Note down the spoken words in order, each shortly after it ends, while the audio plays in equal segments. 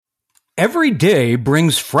Every day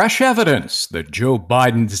brings fresh evidence that Joe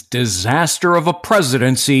Biden's disaster of a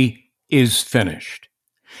presidency is finished.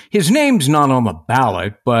 His name's not on the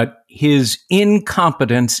ballot, but his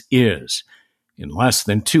incompetence is. In less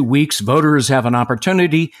than 2 weeks, voters have an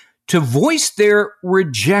opportunity to voice their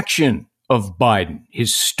rejection of Biden,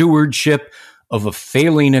 his stewardship of a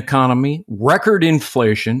failing economy, record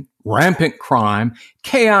inflation, rampant crime,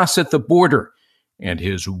 chaos at the border, and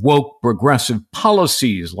his woke progressive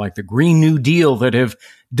policies like the Green New Deal that have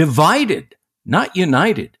divided, not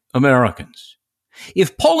united, Americans.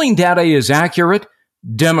 If polling data is accurate,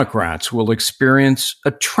 Democrats will experience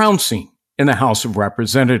a trouncing in the House of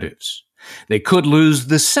Representatives. They could lose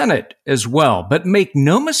the Senate as well, but make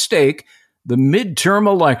no mistake, the midterm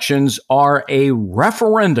elections are a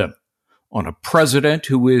referendum on a president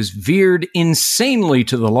who is veered insanely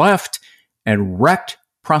to the left and wrecked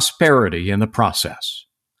prosperity in the process.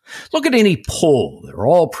 Look at any poll. They're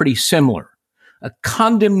all pretty similar. A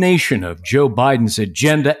condemnation of Joe Biden's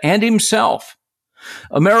agenda and himself.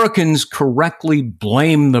 Americans correctly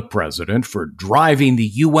blame the president for driving the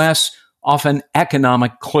U.S. off an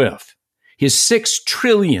economic cliff. His $6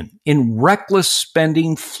 trillion in reckless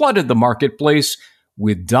spending flooded the marketplace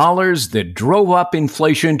with dollars that drove up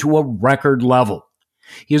inflation to a record level.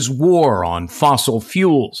 His war on fossil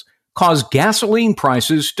fuels caused gasoline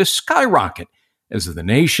prices to skyrocket as the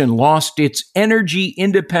nation lost its energy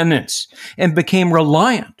independence and became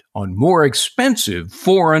reliant on more expensive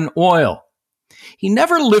foreign oil. He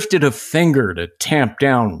never lifted a finger to tamp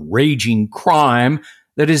down raging crime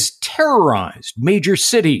that has terrorized major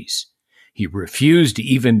cities. He refused to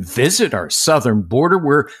even visit our southern border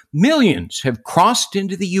where millions have crossed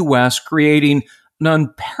into the U.S., creating an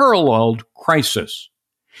unparalleled crisis.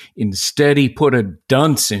 Instead, he put a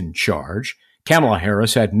dunce in charge. Kamala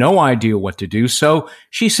Harris had no idea what to do, so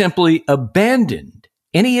she simply abandoned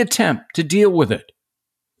any attempt to deal with it.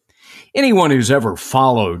 Anyone who's ever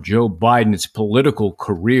followed Joe Biden's political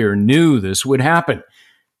career knew this would happen.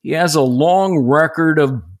 He has a long record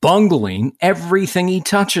of bungling everything he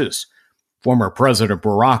touches. Former President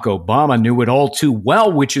Barack Obama knew it all too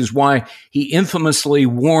well, which is why he infamously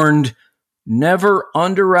warned, never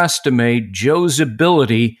underestimate Joe's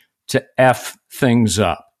ability to F things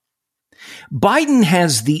up. Biden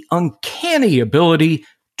has the uncanny ability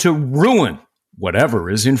to ruin whatever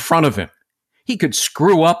is in front of him. He could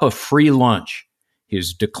screw up a free lunch.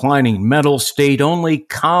 His declining mental state only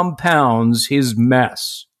compounds his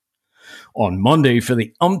mess. On Monday, for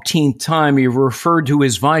the umpteenth time, he referred to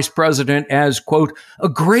his vice president as, quote, a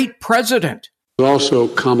great president. Also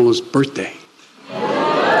Kamala's birthday.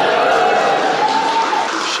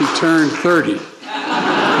 She turned 30.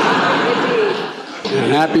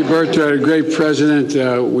 And happy birthday, great president.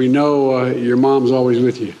 We know your mom's always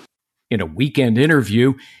with you. In a weekend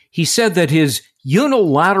interview, he said that his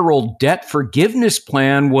unilateral debt forgiveness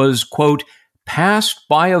plan was, quote, passed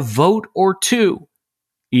by a vote or two,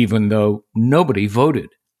 even though nobody voted.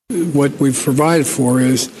 What we've provided for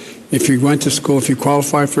is if you went to school, if you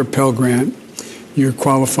qualify for a Pell Grant, you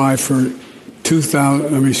qualify for you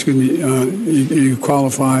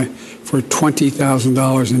qualify for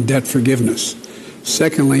 $20,000 in debt forgiveness.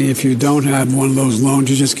 Secondly, if you don't have one of those loans,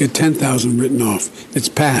 you just get $10,000 written off. It's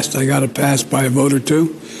passed. I got it passed by a vote or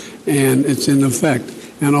two, and it's in effect.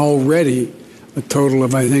 And already a total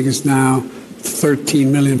of, I think it's now 13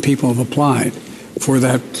 million people have applied for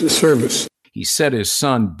that service. He said his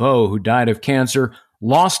son, Bo, who died of cancer,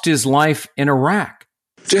 lost his life in Iraq.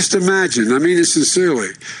 Just imagine, I mean it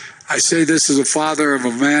sincerely. I say this as a father of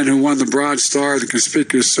a man who won the Bronze Star, the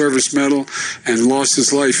Conspicuous Service Medal, and lost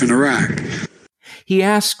his life in Iraq. He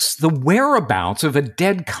asks the whereabouts of a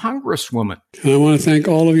dead congresswoman. And I want to thank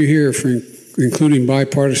all of you here for including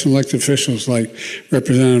bipartisan elected officials like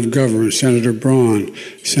Representative Governor, Senator Braun,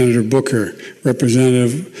 Senator Booker,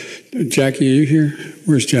 Representative Jackie. Are you here?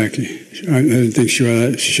 Where's Jackie? I didn't think she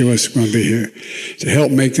was going to be here to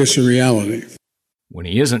help make this a reality. When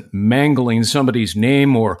he isn't mangling somebody's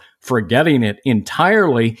name or forgetting it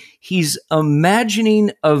entirely, he's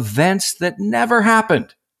imagining events that never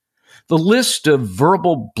happened. The list of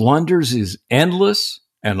verbal blunders is endless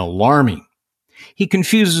and alarming. He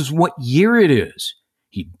confuses what year it is.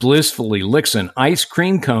 He blissfully licks an ice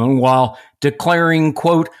cream cone while declaring,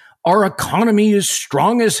 quote, our economy is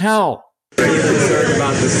strong as hell. Are you concerned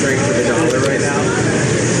about the strength of the dollar right now?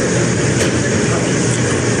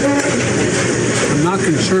 I'm not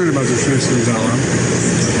concerned about the strength of the dollar.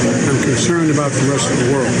 I'm concerned about the rest of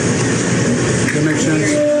the world. Does that make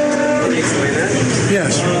sense? Can you explain that?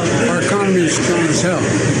 Yes. Our economy is strong as hell.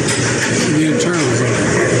 The internals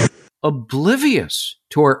are. Oblivious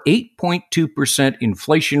to our 8.2%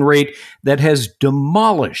 inflation rate that has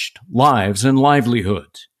demolished lives and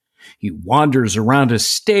livelihoods. He wanders around a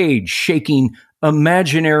stage shaking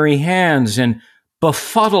imaginary hands and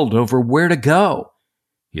befuddled over where to go.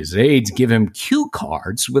 His aides give him cue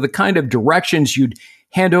cards with the kind of directions you'd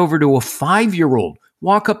hand over to a 5-year-old.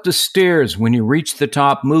 Walk up the stairs. When you reach the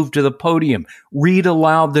top, move to the podium. Read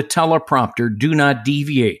aloud the teleprompter. Do not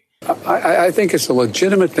deviate. I think it's a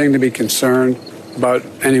legitimate thing to be concerned about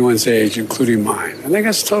anyone's age, including mine. I think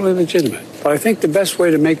that's totally legitimate. But I think the best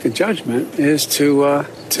way to make the judgment is to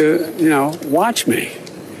watch me.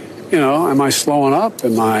 Am I slowing up?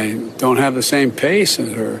 Don't have the same pace?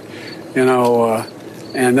 Or,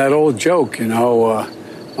 and that old joke,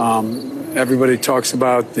 everybody talks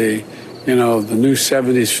about the new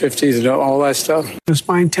 70s, 50s, and all that stuff. It's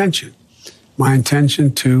my intention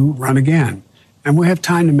to run again. And we have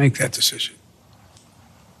time to make that decision.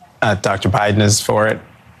 Dr. Biden is for it.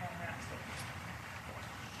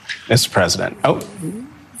 Mr. President.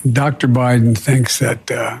 Dr. Biden thinks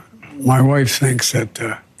that, my wife thinks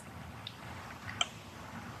that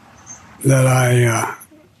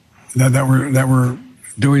we're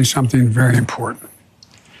doing something very important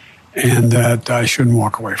and that I shouldn't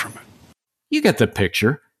walk away from it. You get the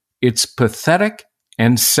picture. It's pathetic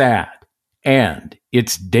and sad, and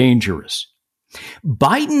it's dangerous.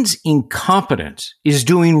 Biden's incompetence is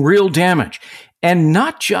doing real damage, and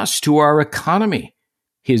not just to our economy.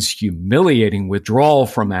 His humiliating withdrawal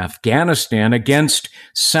from Afghanistan against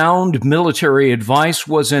sound military advice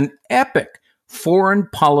was an epic foreign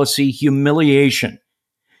policy humiliation.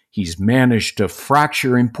 He's managed to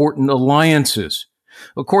fracture important alliances.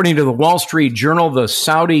 According to the Wall Street Journal, the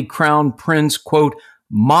Saudi crown prince, quote,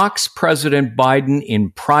 mocks President Biden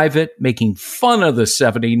in private, making fun of the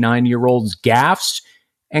 79-year-old's gaffes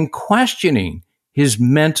and questioning his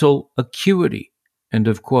mental acuity, end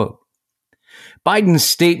of quote. Biden's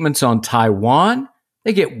statements on Taiwan,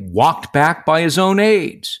 they get walked back by his own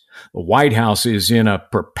aides. The White House is in a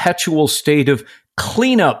perpetual state of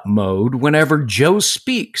cleanup mode whenever Joe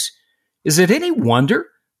speaks. Is it any wonder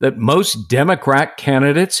that most Democrat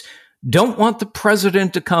candidates don't want the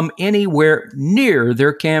president to come anywhere near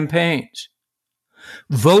their campaigns?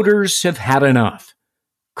 Voters have had enough.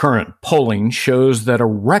 Current polling shows that a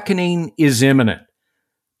reckoning is imminent.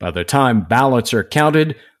 By the time ballots are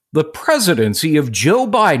counted, the presidency of Joe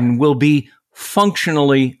Biden will be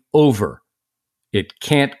functionally over. It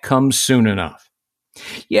can't come soon enough.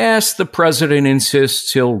 Yes, the president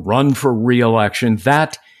insists he'll run for re-election.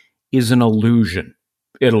 That is an illusion.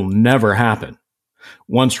 It'll never happen.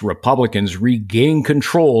 Once Republicans regain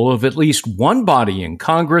control of at least one body in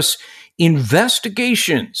Congress,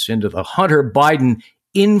 investigations into the Hunter Biden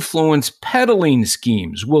influence peddling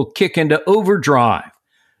schemes will kick into overdrive.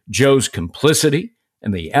 Joe's complicity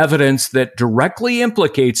and the evidence that directly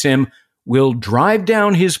implicates him will drive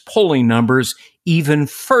down his polling numbers even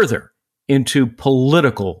further into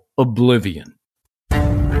political oblivion.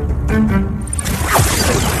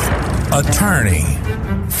 Attorney,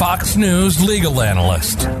 Fox News legal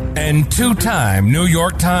analyst, and two-time New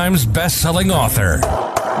York Times best-selling author.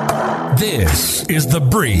 This is The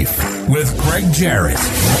Brief with Greg Jarrett.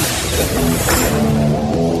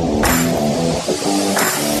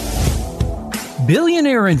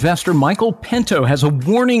 Billionaire investor Michael Pinto has a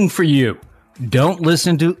warning for you. Don't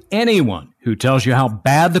listen to anyone who tells you how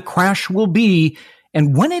bad the crash will be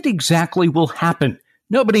and when it exactly will happen.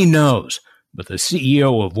 Nobody knows. But the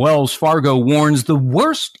CEO of Wells Fargo warns the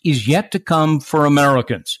worst is yet to come for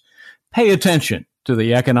Americans. Pay attention to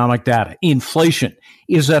the economic data. Inflation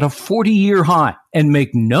is at a 40-year high, and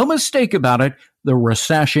make no mistake about it, the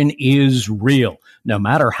recession is real, no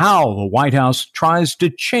matter how the White House tries to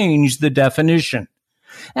change the definition.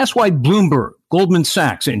 That's why Bloomberg, Goldman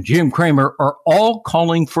Sachs, and Jim Cramer are all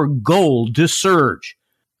calling for gold to surge.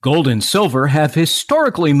 Gold and silver have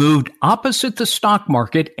historically moved opposite the stock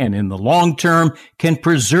market and in the long term can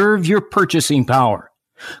preserve your purchasing power.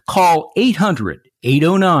 Call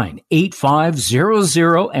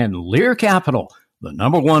 800-809-8500 and Lear Capital, the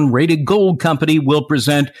 #1 rated gold company, will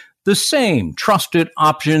present the same trusted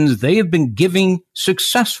options they have been giving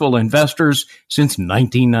successful investors since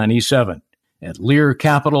 1997. At Lear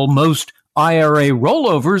Capital, most IRA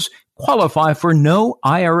rollovers qualify for no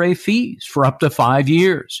IRA fees for up to 5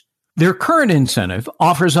 years. Their current incentive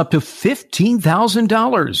offers up to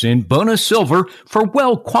 $15,000 in bonus silver for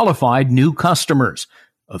well-qualified new customers.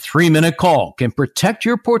 A 3-minute call can protect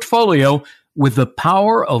your portfolio with the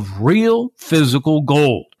power of real physical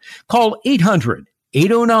gold. Call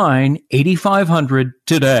 800-809-8500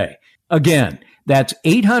 today. Again, that's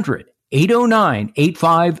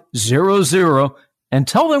 800-809-8500. and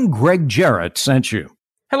tell them Greg Jarrett sent you.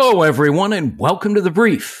 Hello, everyone, and welcome to The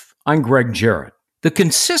Brief. I'm Greg Jarrett. The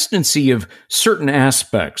consistency of certain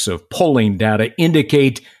aspects of polling data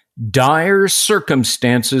indicate dire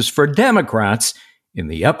circumstances for Democrats in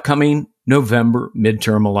the upcoming November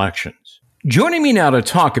midterm elections. Joining me now to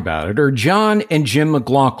talk about it are John and Jim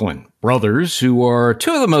McLaughlin, brothers who are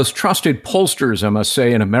two of the most trusted pollsters, I must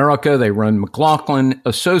say, in America. They run McLaughlin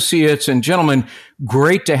Associates. And gentlemen,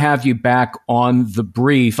 great to have you back on The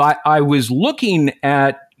Brief. I was looking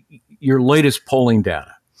at your latest polling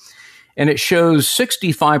data, and it shows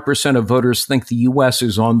 65% of voters think the U.S.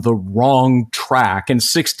 is on the wrong track, and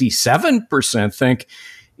 67% think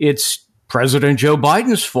it's President Joe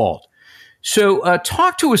Biden's fault. So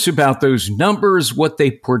talk to us about those numbers, what they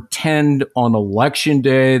portend on Election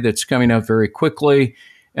Day that's coming up very quickly.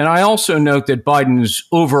 And I also note that Biden's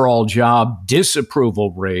overall job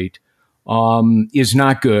disapproval rate is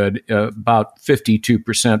not good, about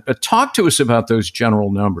 52%. But talk to us about those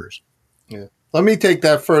general numbers. Yeah. Let me take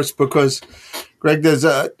that first because, Greg, there's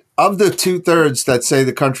of the 2/3 that say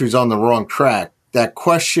the country's on the wrong track, that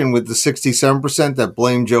question with the 67% that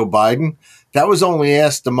blame Joe Biden, that was only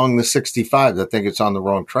asked among the 65 that think it's on the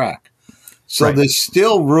wrong track. So right. There's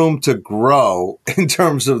still room to grow in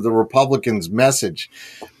terms of the Republicans' message,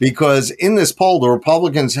 because in this poll, the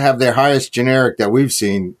Republicans have their highest generic that we've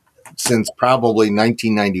seen since probably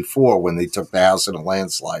 1994 when they took the House in a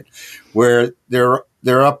landslide, where they're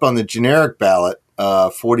up on the generic ballot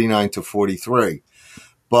 49 to 43.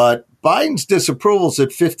 But Biden's disapproval's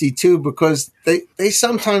at 52 because they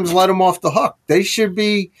sometimes let him off the hook. He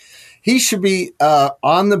should be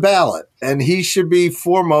on the ballot, and he should be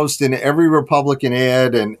foremost in every Republican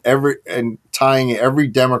ad and tying every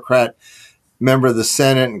Democrat member of the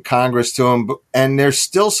Senate and Congress to him. And there's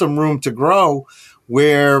still some room to grow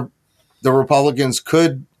where the Republicans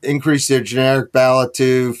could increase their generic ballot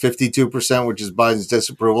to 52%, which is Biden's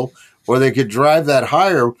disapproval, or they could drive that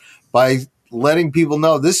higher by letting people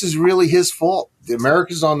know this is really his fault.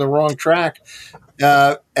 America's on the wrong track.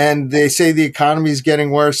 And they say the economy is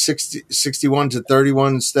getting worse, 61 to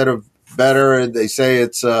 31 instead of better. They say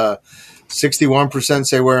it's 61%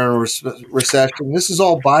 say we're in a recession. This is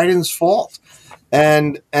all Biden's fault.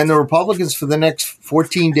 And the Republicans for the next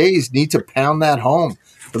 14 days need to pound that home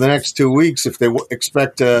for the next 2 weeks if they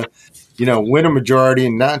expect to, win a majority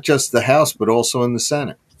in not just the House, but also in the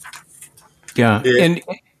Senate. Yeah. And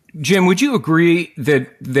Jim, would you agree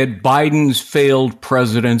that Biden's failed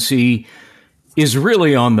presidency is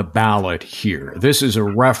really on the ballot here? This is a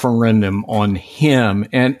referendum on him,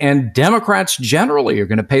 and Democrats generally are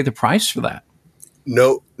going to pay the price for that.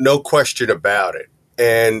 No question about it.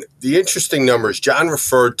 And the interesting numbers, John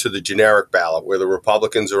referred to the generic ballot where the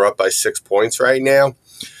Republicans are up by 6 points right now.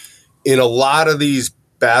 In a lot of these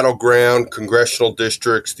battleground congressional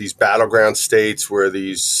districts, these battleground states where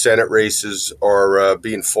these Senate races are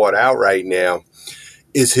being fought out right now,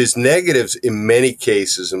 is his negatives in many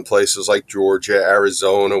cases in places like Georgia,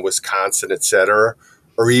 Arizona, Wisconsin, et cetera,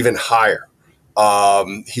 are even higher.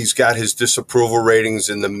 He's got his disapproval ratings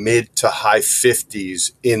in the mid to high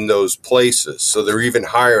 50s in those places. So they're even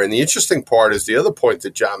higher. And the interesting part is the other point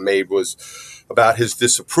that John made was about his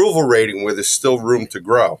disapproval rating where there's still room to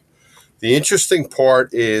grow. The interesting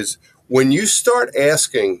part is when you start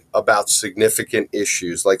asking about significant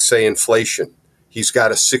issues, like, say, inflation, he's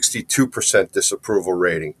got a 62% disapproval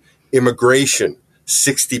rating. Immigration,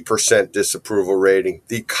 60% disapproval rating.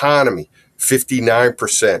 The economy,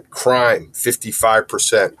 59%. Crime,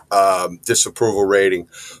 55% disapproval rating.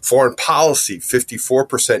 Foreign policy,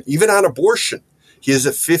 54%. Even on abortion, he has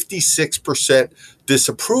a 56%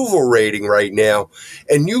 disapproval rating right now.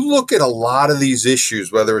 And you look at a lot of these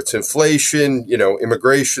issues, whether it's inflation,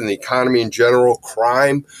 immigration, the economy in general,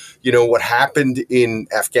 crime, what happened in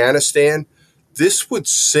Afghanistan, this would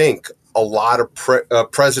sink a lot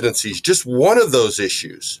of presidencies, just one of those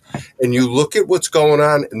issues. And you look at what's going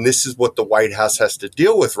on, and this is what the White House has to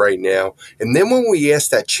deal with right now. And then when we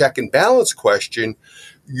ask that check and balance question,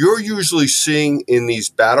 you're usually seeing in these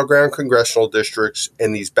battleground congressional districts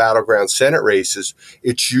and these battleground Senate races,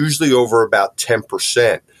 it's usually over about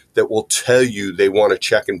 10% that will tell you they want to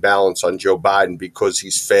check and balance on Joe Biden because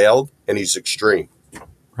he's failed and he's extreme.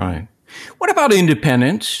 Right. What about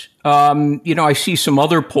independents? I see some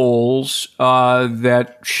other polls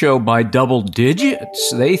that show by double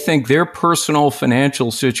digits. They think their personal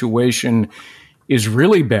financial situation is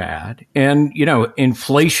really bad. And,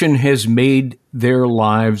 inflation has made their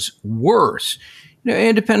lives worse.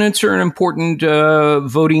 Independents are an important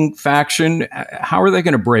voting faction. How are they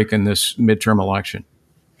going to break in this midterm election?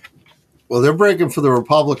 Well, they're breaking for the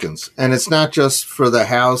Republicans. And it's not just for the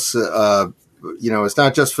House it's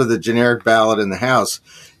not just for the generic ballot in the House.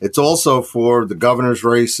 It's also for the governor's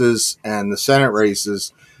races and the Senate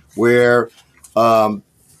races where, and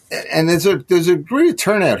there's a great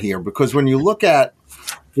turnout here because when you look at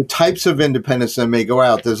the types of independents that may go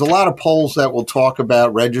out, there's a lot of polls that will talk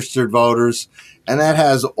about registered voters, and that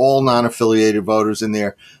has all non-affiliated voters in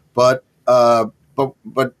there. But of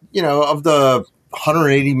the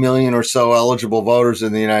 180 million or so eligible voters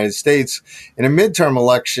in the United States, in a midterm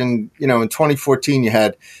election, in 2014 you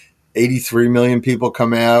had 83 million people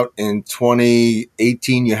come out. In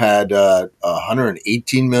 2018 you had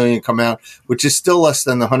 118 million come out, which is still less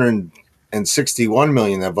than the 161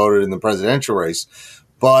 million that voted in the presidential race.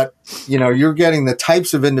 But, you're getting the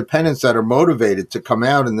types of independents that are motivated to come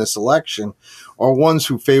out in this election are ones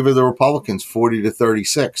who favor the Republicans, 40 to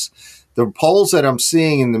 36. The polls that I'm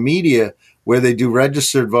seeing in the media where they do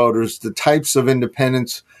registered voters, the types of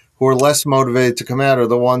independents who are less motivated to come out are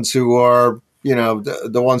the ones who are,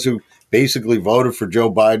 the ones who basically voted for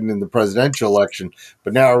Joe Biden in the presidential election,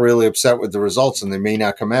 but now are really upset with the results and they may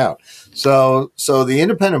not come out. So the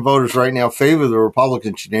independent voters right now favor the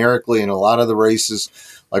Republicans generically in a lot of the races,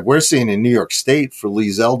 like we're seeing in New York State for Lee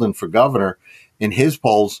Zeldin for governor in his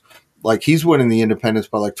polls, like he's winning the independents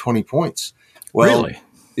by like 20 points. Well, really?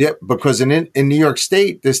 Yeah, because in New York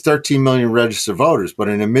State, there's 13 million registered voters, but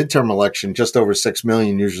in a midterm election, just over 6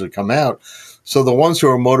 million usually come out. So the ones who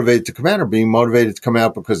are motivated to come out are being motivated to come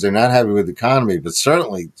out because they're not happy with the economy, but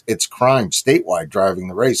certainly it's crime statewide driving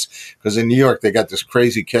the race. Because in New York, they got this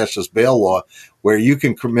crazy cashless bail law where you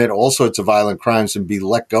can commit all sorts of violent crimes and be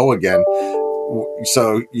let go again.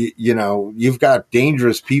 So, you've got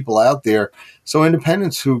dangerous people out there. So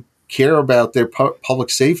independents who care about their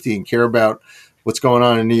public safety and care about what's going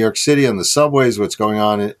on in New York City on the subways, what's going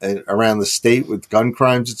on around the state with gun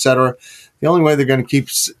crimes, et cetera. The only way they're going to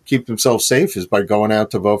keep themselves safe is by going out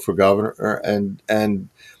to vote for governor, and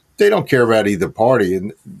they don't care about either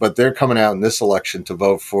party, but they're coming out in this election to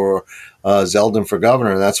vote for Zeldin for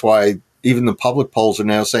governor. And that's why even the public polls are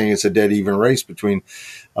now saying it's a dead even race between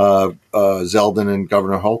Zeldin and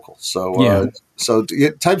Governor Hochul. So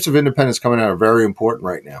the types of independents coming out are very important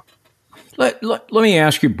right now. Let me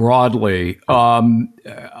ask you broadly.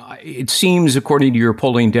 It seems, according to your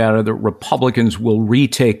polling data, that Republicans will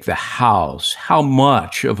retake the House. How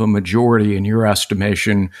much of a majority, in your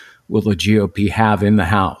estimation, will the GOP have in the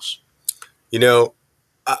House?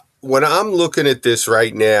 When I'm looking at this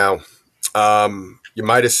right now, you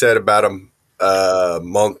might have said about a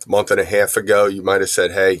month and a half ago, you might have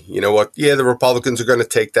said, hey, you know what? Yeah, the Republicans are going to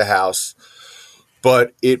take the House,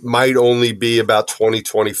 but it might only be about 20,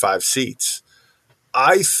 25 seats.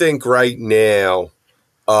 I think right now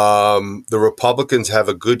the Republicans have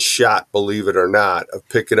a good shot, believe it or not, of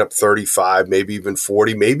picking up 35, maybe even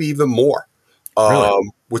 40, maybe even more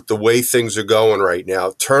with the way things are going right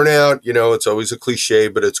now. Turnout, it's always a cliche,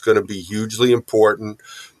 but it's going to be hugely important.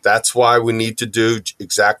 That's why we need to do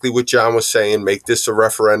exactly what John was saying, make this a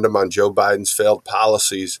referendum on Joe Biden's failed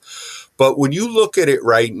policies. But when you look at it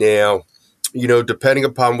right now, depending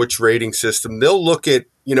upon which rating system, they'll look at,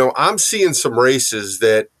 I'm seeing some races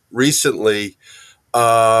that recently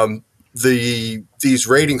these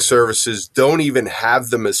rating services don't even have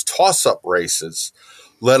them as toss-up races,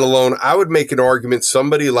 let alone I would make an argument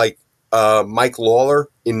somebody like Mike Lawler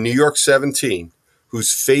in New York 17,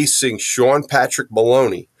 who's facing Sean Patrick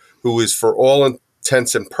Maloney, who is for all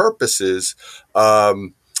intents and purposes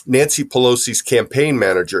Nancy Pelosi's campaign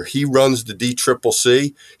manager. He runs the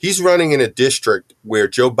DCCC. He's running in a district where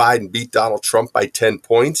Joe Biden beat Donald Trump by 10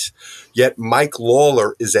 points, yet Mike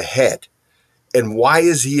Lawler is ahead. And why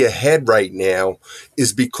is he ahead right now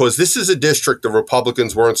is because this is a district the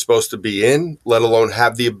Republicans weren't supposed to be in, let alone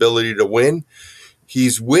have the ability to win.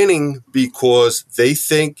 He's winning because they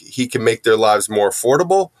think he can make their lives more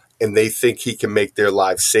affordable and they think he can make their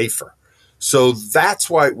lives safer. So that's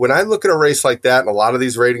why when I look at a race like that, and a lot of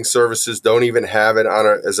these rating services don't even have it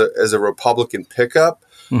on as a Republican pickup,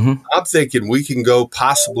 I'm thinking we can go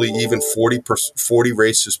possibly even 40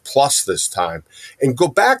 races plus this time. And go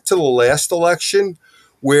back to the last election,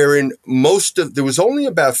 wherein there was only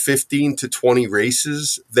about 15 to 20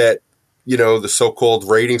 races that, the so-called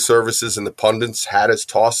rating services and the pundits had as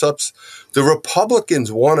toss-ups. The Republicans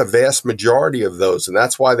won a vast majority of those, and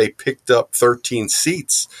that's why they picked up 13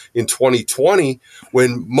 seats in 2020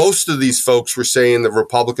 when most of these folks were saying the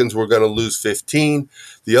Republicans were going to lose 15.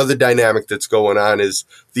 The other dynamic that's going on is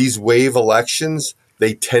these wave elections,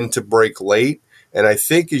 they tend to break late. And I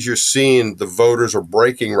think as you're seeing the voters are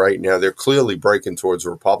breaking right now, they're clearly breaking towards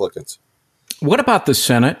the Republicans. What about the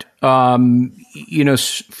Senate? For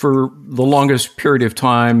the longest period of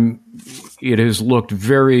time, it has looked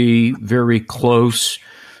very, very close.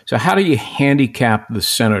 So how do you handicap the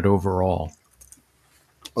Senate overall?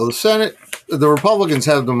 Well, the Senate, the Republicans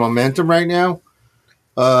have the momentum right now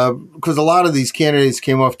because a lot of these candidates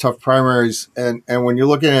came off tough primaries. And when you're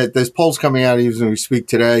looking at there's polls coming out even as we speak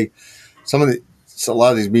today, a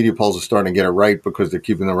lot of these media polls are starting to get it right because they're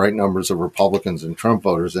keeping the right numbers of Republicans and Trump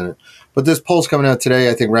voters in it. But this poll's coming out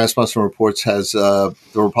today. I think Rasmussen Reports has the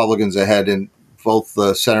Republicans ahead in both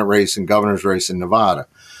the Senate race and governor's race in Nevada.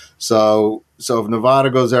 So if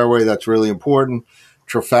Nevada goes our way, that's really important.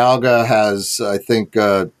 Trafalgar has, I think,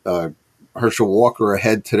 Herschel Walker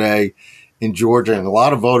ahead today in Georgia, and a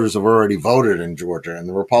lot of voters have already voted in Georgia. And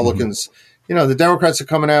the Republicans, the Democrats are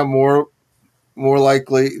coming out more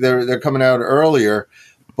likely. They're coming out earlier,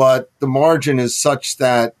 but the margin is such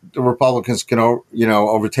that the Republicans can,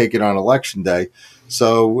 overtake it on Election Day.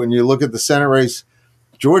 So when you look at the Senate race,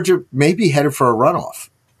 Georgia may be headed for a runoff,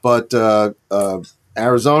 but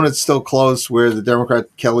Arizona, it's still close where the Democrat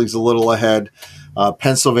Kelly's a little ahead.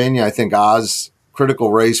 Pennsylvania, I think Oz,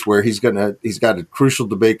 critical race where he's got a crucial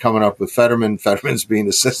debate coming up with Fetterman. Fetterman's being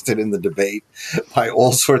assisted in the debate by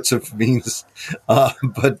all sorts of means,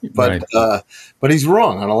 but he's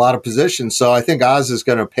wrong on a lot of positions. So I think Oz is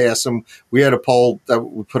going to pass him. We had a poll that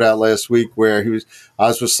we put out last week where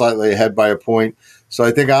Oz was slightly ahead by a point. So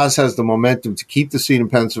I think Oz has the momentum to keep the seat in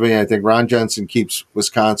Pennsylvania. I think Ron Johnson keeps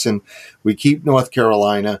Wisconsin. We keep North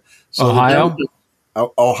Carolina. So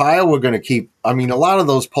Ohio, we're going to keep. I mean, a lot of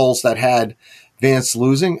those polls that had Vance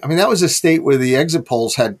losing, I mean, that was a state where the exit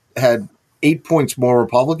polls had 8 points more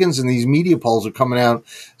Republicans, and these media polls are coming out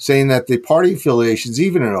saying that the party affiliation's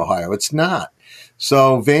even in Ohio. It's not.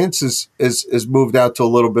 So Vance is moved out to a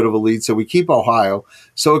little bit of a lead. So we keep Ohio.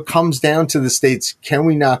 So it comes down to the states. Can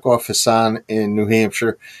we knock off Hassan in New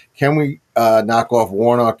Hampshire? Can we knock off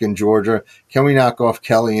Warnock in Georgia? Can we knock off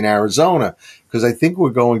Kelly in Arizona? Because I think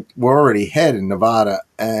we're already ahead in Nevada.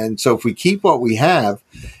 And so if we keep what we have,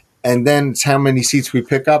 and then it's how many seats we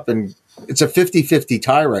pick up, and it's a 50-50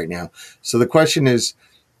 tie right now. So the question is,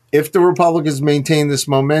 if the Republicans maintain this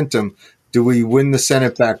momentum, do we win the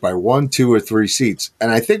Senate back by 1, 2, or 3 seats?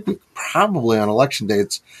 And I think probably on Election Day,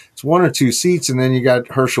 it's 1 or 2 seats, and then you got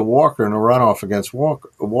Herschel Walker in a runoff against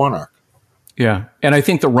Warnock. Yeah, and I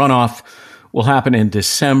think the runoff will happen in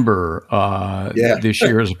December this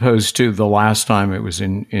year as opposed to the last time it was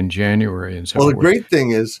in January. And so well, the great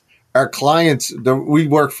thing is our clients, we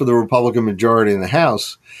work for the Republican majority in the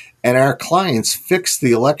House, and our clients fixed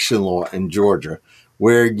the election law in Georgia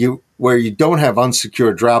where you don't have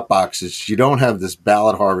unsecured drop boxes. You don't have this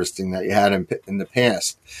ballot harvesting that you had in the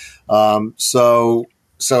past. So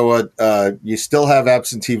you still have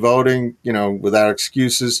absentee voting, without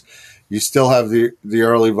excuses. You still have the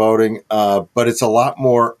early voting, but it's a lot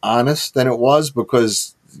more honest than it was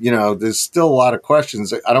because, there's still a lot of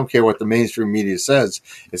questions. I don't care what the mainstream media says.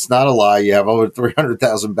 It's not a lie. You have over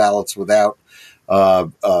 300,000 ballots without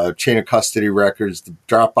chain of custody records. The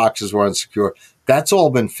drop boxes were unsecure. That's all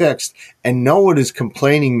been fixed, and no one is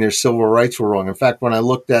complaining their civil rights were wrong. In fact, when I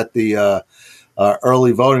looked at the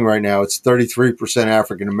early voting right now, it's 33%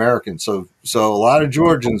 African American. So a lot of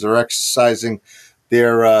Georgians are exercising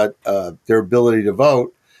their ability to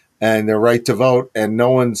vote and their right to vote, and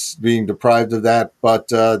no one's being deprived of that. But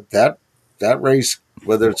that race,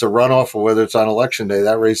 whether it's a runoff or whether it's on Election Day,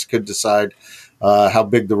 that race could decide how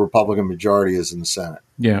big the Republican majority is in the Senate.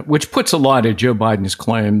 Yeah, which puts a lot of Joe Biden's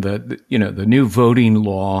claim that, the new voting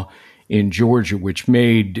law in Georgia, which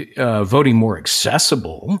made voting more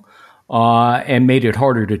accessible and made it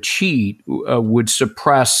harder to cheat, would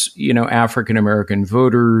suppress, African-American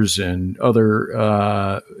voters and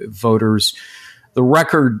other voters. The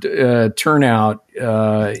record turnout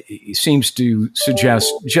seems to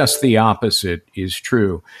suggest just the opposite is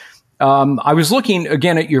true. I was looking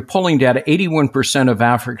again at your polling data. 81% of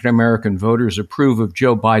African-American voters approve of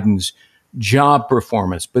Joe Biden's job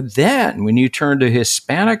performance. But then when you turn to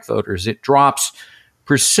Hispanic voters, it drops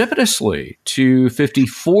precipitously to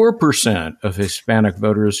 54% of Hispanic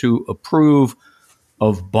voters who approve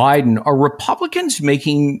of Biden. Are Republicans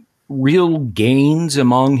making real gains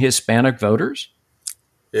among Hispanic voters?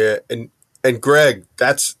 Yeah, and Greg,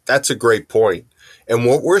 that's a great point. And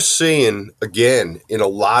what we're seeing, again, in a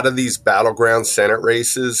lot of these battleground Senate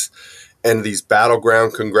races and these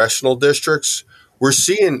battleground congressional districts, we're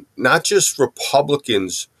seeing not just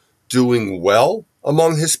Republicans doing well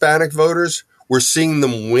among Hispanic voters, we're seeing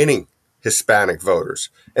them winning Hispanic voters.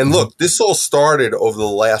 And look, this all started over the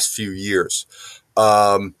last few years.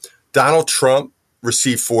 Donald Trump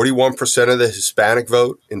received 41% of the Hispanic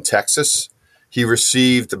vote in Texas. He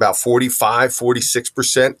received about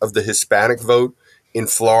 46% of the Hispanic vote in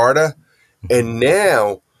Florida. And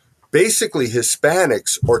now, basically,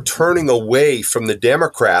 Hispanics are turning away from the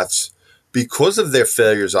Democrats because of their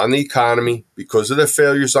failures on the economy, because of their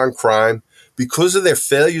failures on crime, because of their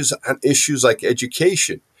failures on issues like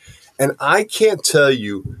education. And I can't tell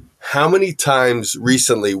you how many times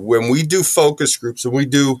recently when we do focus groups, and we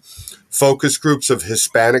do focus groups of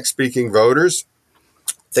Hispanic-speaking voters,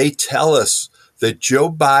 they tell us that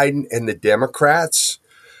Joe Biden and the Democrats,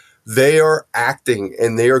 they are acting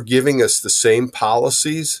and they are giving us the same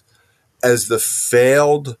policies as the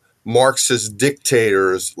failed Marxist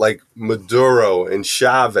dictators like Maduro and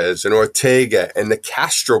Chavez and Ortega and the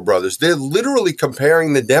Castro brothers. They're literally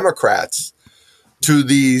comparing the Democrats to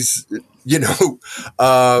these,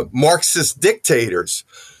 Marxist dictators.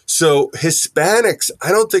 So Hispanics, I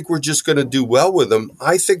don't think we're just going to do well with them.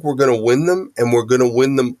 I think we're going to win them, and we're going to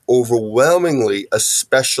win them overwhelmingly,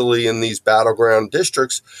 especially in these battleground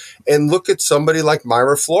districts. And look at somebody like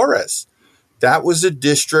Myra Flores. That was a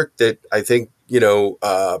district that I think,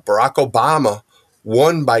 Barack Obama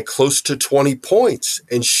won by close to 20 points,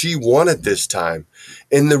 and she won it this time.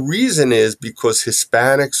 And the reason is because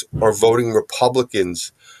Hispanics are voting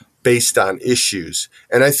Republicans based on issues.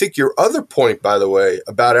 And I think your other point, by the way,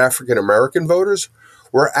 about African-American voters,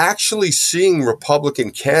 we're actually seeing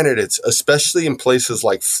Republican candidates, especially in places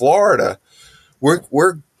like Florida.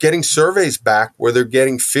 We're getting surveys back where they're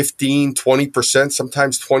getting 15, 20%,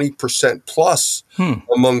 sometimes 20% plus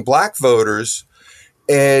among black voters.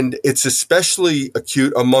 And it's especially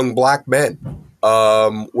acute among black men,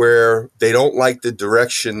 where they don't like the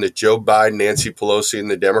direction that Joe Biden, Nancy Pelosi,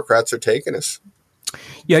 and the Democrats are taking us.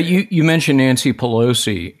 Yeah, you mentioned Nancy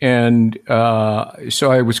Pelosi, and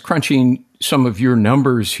so I was crunching some of your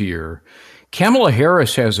numbers here. Kamala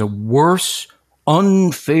Harris has a worse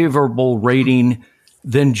unfavorable rating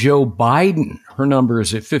than Joe Biden. Her number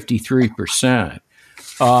is at 53%.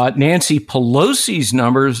 Nancy Pelosi's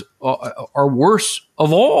numbers are worse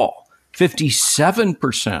of all,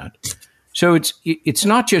 57%. So it's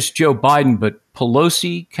not just Joe Biden, but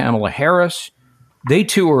Pelosi, Kamala Harris. They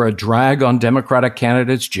too are a drag on Democratic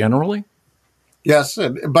candidates generally. Yes.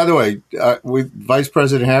 And by the way, with Vice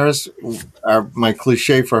President Harris, my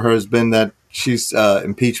cliche for her has been that she's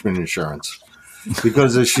impeachment insurance,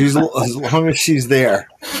 because as long as she's there,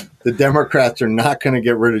 the Democrats are not going to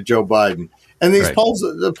get rid of Joe Biden. And these polls,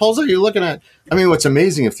 the polls that you're looking at, I mean, what's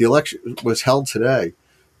amazing, if the election was held today,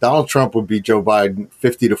 Donald Trump would beat Joe Biden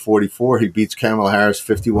 50-44. He beats Kamala Harris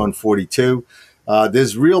 51-42.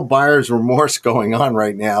 There's real buyer's remorse going on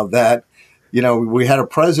right now that, we had a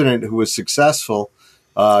president who was successful,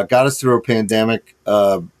 got us through a pandemic,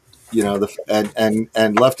 and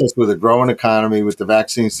left us with a growing economy with the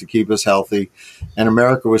vaccines to keep us healthy, and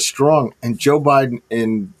America was strong. And Joe Biden,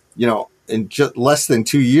 in just less than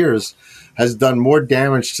 2 years, has done more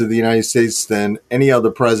damage to the United States than any other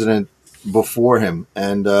president before him.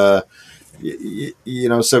 And so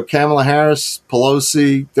Kamala Harris,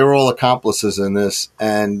 Pelosi, they're all accomplices in this.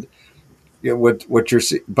 And what you're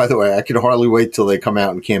seeing, by the way, I can hardly wait till they come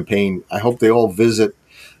out and campaign. I hope they all visit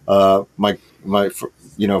for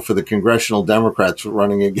the congressional Democrats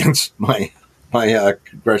running against my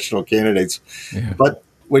congressional candidates. Yeah. But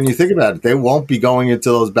when you think about it, they won't be going into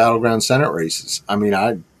those battleground Senate races. I mean,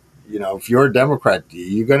 if you're a Democrat,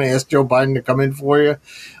 you're going to ask Joe Biden to come in for you.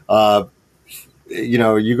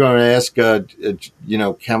 You're going to ask,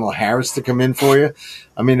 Kamala Harris to come in for you.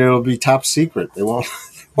 I mean, it'll be top secret. They won't.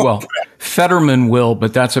 Well, Fetterman will,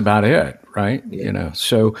 but that's about it, right? Yeah.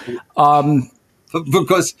 So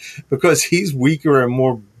because he's weaker and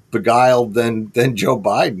more beguiled than Joe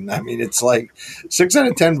Biden. I mean, it's like 6 out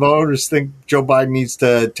of 10 voters think Joe Biden needs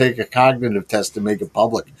to take a cognitive test to make it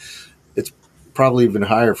public. It's probably even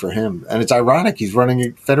higher for him. And it's ironic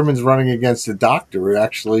Fetterman's running against a doctor who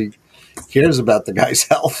actually cares about the guy's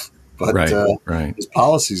health, but his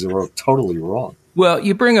policies are totally wrong. Well,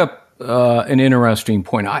 you bring up an interesting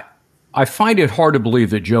point. I find it hard to believe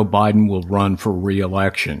that Joe Biden will run for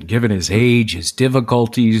re-election, given his age, his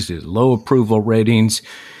difficulties, his low approval ratings.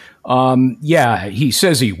 He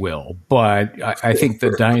says he will, but I think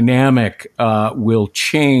the dynamic will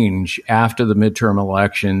change after the midterm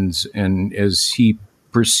elections and as he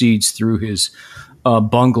proceeds through his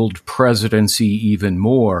bungled presidency even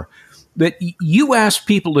more. But you ask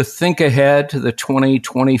people to think ahead to the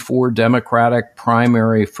 2024 Democratic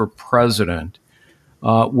primary for president,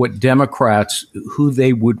 what Democrats, who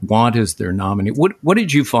they would want as their nominee. What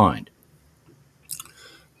did you find?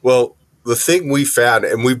 Well, the thing we found,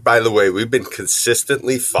 and we've been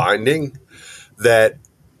consistently finding that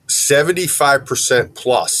 75%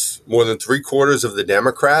 plus, more than 3/4 of the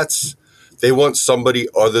Democrats, they want somebody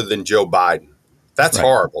other than Joe Biden. That's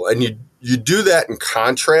horrible. And you do that in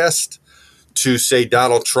contrast to, say,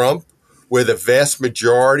 Donald Trump, where the vast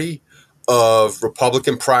majority of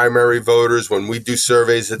Republican primary voters, when we do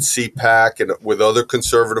surveys at CPAC and with other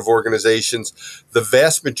conservative organizations, the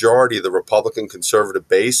vast majority of the Republican conservative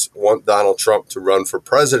base want Donald Trump to run for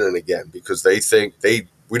president again because they think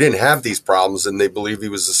we didn't have these problems and they believe he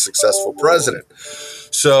was a successful president.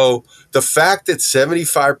 So the fact that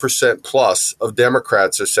 75% plus of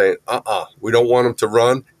Democrats are saying, we don't want him to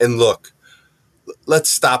run. And look, let's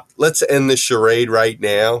stop. Let's end the charade right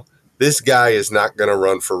now. This guy is not going to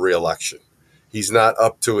run for re-election. He's not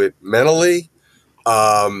up to it mentally.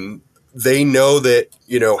 They know that,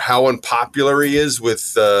 how unpopular he is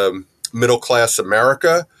with middle-class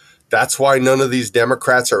America. That's why none of these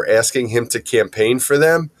Democrats are asking him to campaign for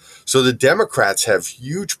them. So the Democrats have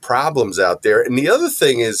huge problems out there. And the other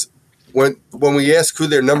thing is when we ask who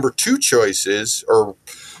their number two choice is or,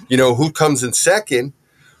 who comes in second,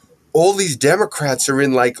 all these Democrats are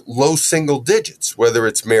in like low single digits, whether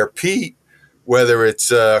it's Mayor Pete, whether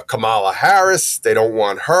it's Kamala Harris, they don't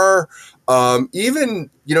want her. Even,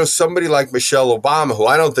 somebody like Michelle Obama, who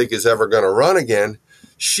I don't think is ever going to run again,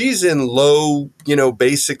 she's in low,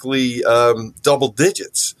 basically double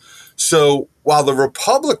digits. So while the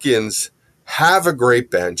Republicans have a great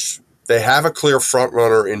bench, they have a clear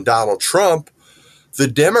frontrunner in Donald Trump, the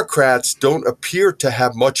Democrats don't appear to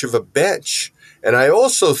have much of a bench. And I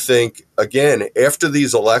also think, again, after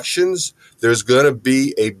these elections, there's going to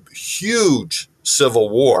be a huge civil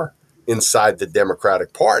war inside the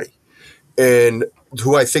Democratic Party. And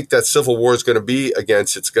who I think that civil war is going to be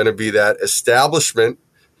against, it's going to be that establishment,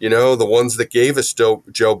 the ones that gave us Joe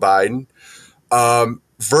Biden,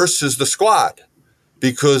 versus the squad.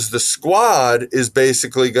 Because the squad is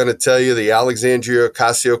basically going to tell you, the Alexandria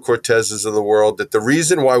Ocasio-Cortezes of the world, that the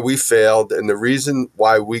reason why we failed and the reason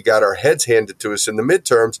why we got our heads handed to us in the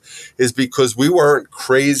midterms is because we weren't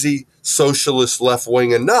crazy socialist left-wing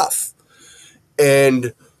enough.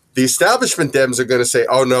 And the establishment Dems are going to say,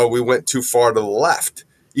 oh, no, we went too far to the left.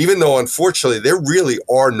 Even though, unfortunately, there really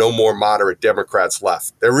are no more moderate Democrats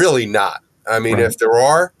left. They're really not. I mean, If there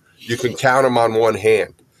are, you can count them on one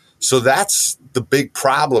hand. So that's the big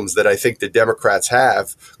problems that I think the Democrats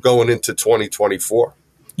have going into 2024.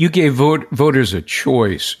 You gave voters a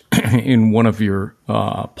choice in one of your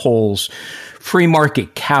polls, free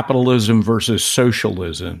market capitalism versus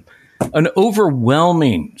socialism. An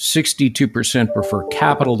overwhelming 62% prefer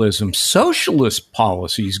capitalism. Socialist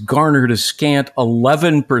policies garnered a scant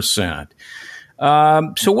 11%.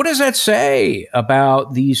 So what does that say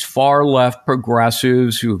about these far-left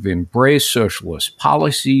progressives who have embraced socialist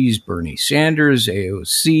policies? Bernie Sanders,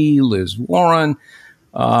 AOC, Liz Warren,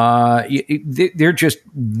 they're just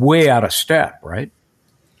way out of step, right?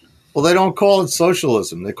 Well, they don't call it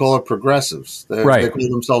socialism. They call it progressives. They call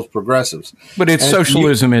themselves progressives. But it's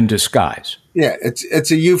socialism in disguise. Yeah, it's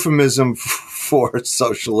a euphemism for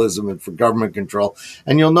socialism and for government control.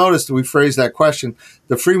 And you'll notice that we phrased that question.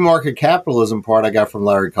 The free market capitalism part I got from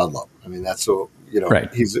Larry Kudlow. I mean, that's so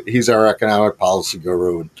he's our economic policy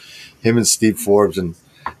guru, and him and Steve Forbes and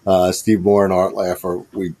Steve Moore and Art Laffer.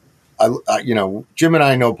 Jim and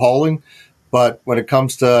I know polling, but when it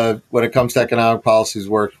comes to economic policies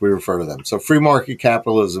work, we refer to them. So free market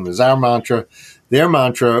capitalism is our mantra. Their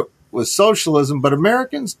mantra was socialism, but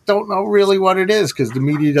Americans don't know really what it is because the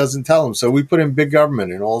media doesn't tell them. So we put in big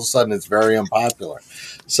government, and all of a sudden it's very unpopular.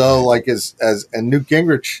 So and Newt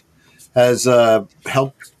Gingrich has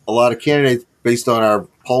helped a lot of candidates based on our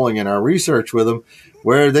polling and our research with them,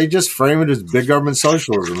 where they just frame it as big government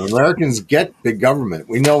socialism. Americans get big government.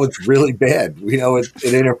 We know it's really bad. We know it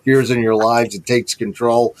interferes in your lives. It takes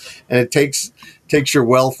control, and it takes your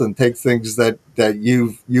wealth and takes things that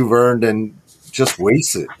you've earned and just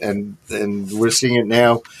wastes it. And we're seeing it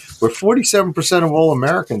now where 47% of all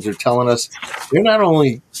Americans are telling us they're not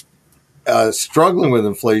only struggling with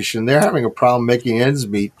inflation, they're having a problem making ends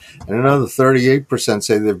meet. And another 38%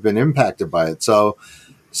 say they've been impacted by it. So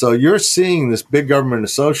you're seeing this big government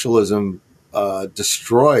of socialism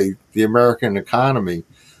destroy the American economy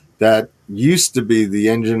that used to be the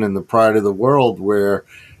engine and the pride of the world, where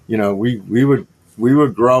we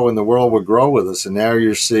would grow and the world would grow with us. And now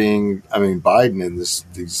you're seeing, Biden and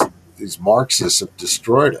these Marxists have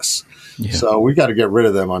destroyed us. Yeah. So we got to get rid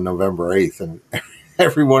of them on November 8th. And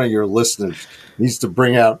every one of your listeners needs to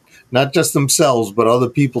bring out not just themselves, but other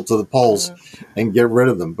people to the polls and get rid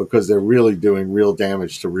of them, because they're really doing real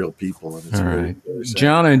damage to real people. And it's all right.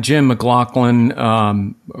 John and Jim McLaughlin,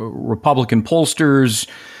 Republican pollsters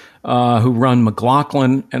who run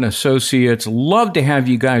McLaughlin and Associates. Love to have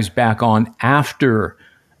you guys back on after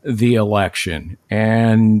the election.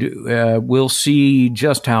 And we'll see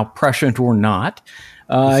just how prescient or not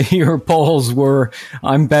your polls were.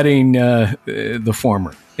 I'm betting the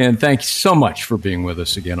former. And thanks so much for being with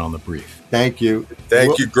us again on The Brief. Thank you.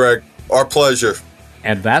 Thank you, Greg. Our pleasure.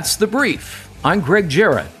 And that's The Brief. I'm Greg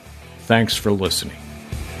Jarrett. Thanks for listening.